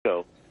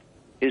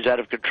is out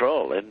of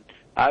control. And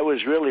I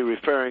was really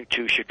referring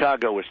to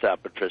Chicago with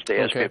stop and frisk. They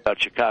asked me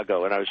about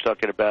Chicago, and I was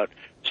talking about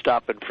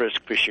stop and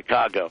frisk for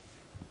Chicago,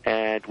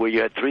 and where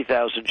you had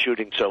 3,000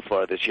 shootings so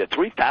far this year,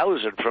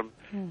 3,000 from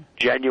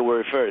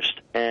January 1st.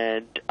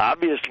 And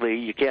obviously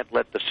you can't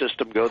let the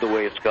system go the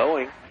way it's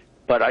going,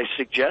 but I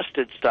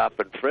suggested stop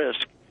and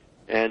frisk.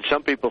 And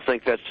some people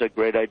think that's a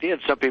great idea,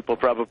 and some people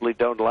probably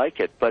don't like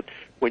it. But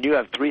when you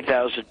have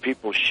 3,000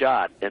 people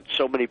shot and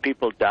so many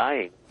people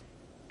dying,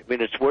 I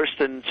mean, it's worse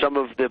than some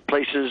of the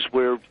places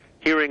we're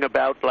hearing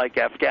about, like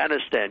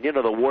Afghanistan, you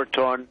know, the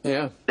war-torn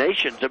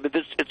nations. I mean,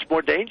 it's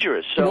more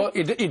dangerous. So, well,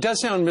 it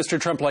does sound, Mr.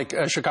 Trump, like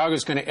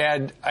Chicago's going to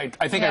add,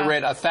 I think I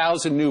read,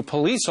 1,000 new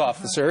police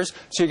officers.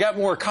 So you got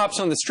more cops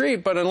on the street,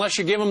 but unless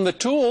you give them the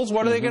tools,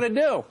 what are they going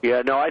to do?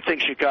 Yeah, no, I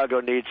think Chicago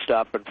needs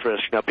stop and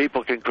frisk. Now,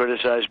 people can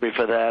criticize me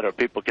for that, or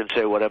people can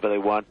say whatever they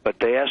want, but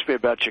they asked me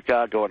about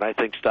Chicago, and I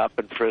think stop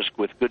and frisk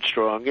with good,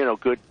 strong,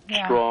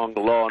 strong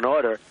law and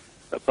order.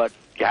 But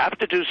you have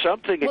to do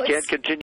something. It can't continue.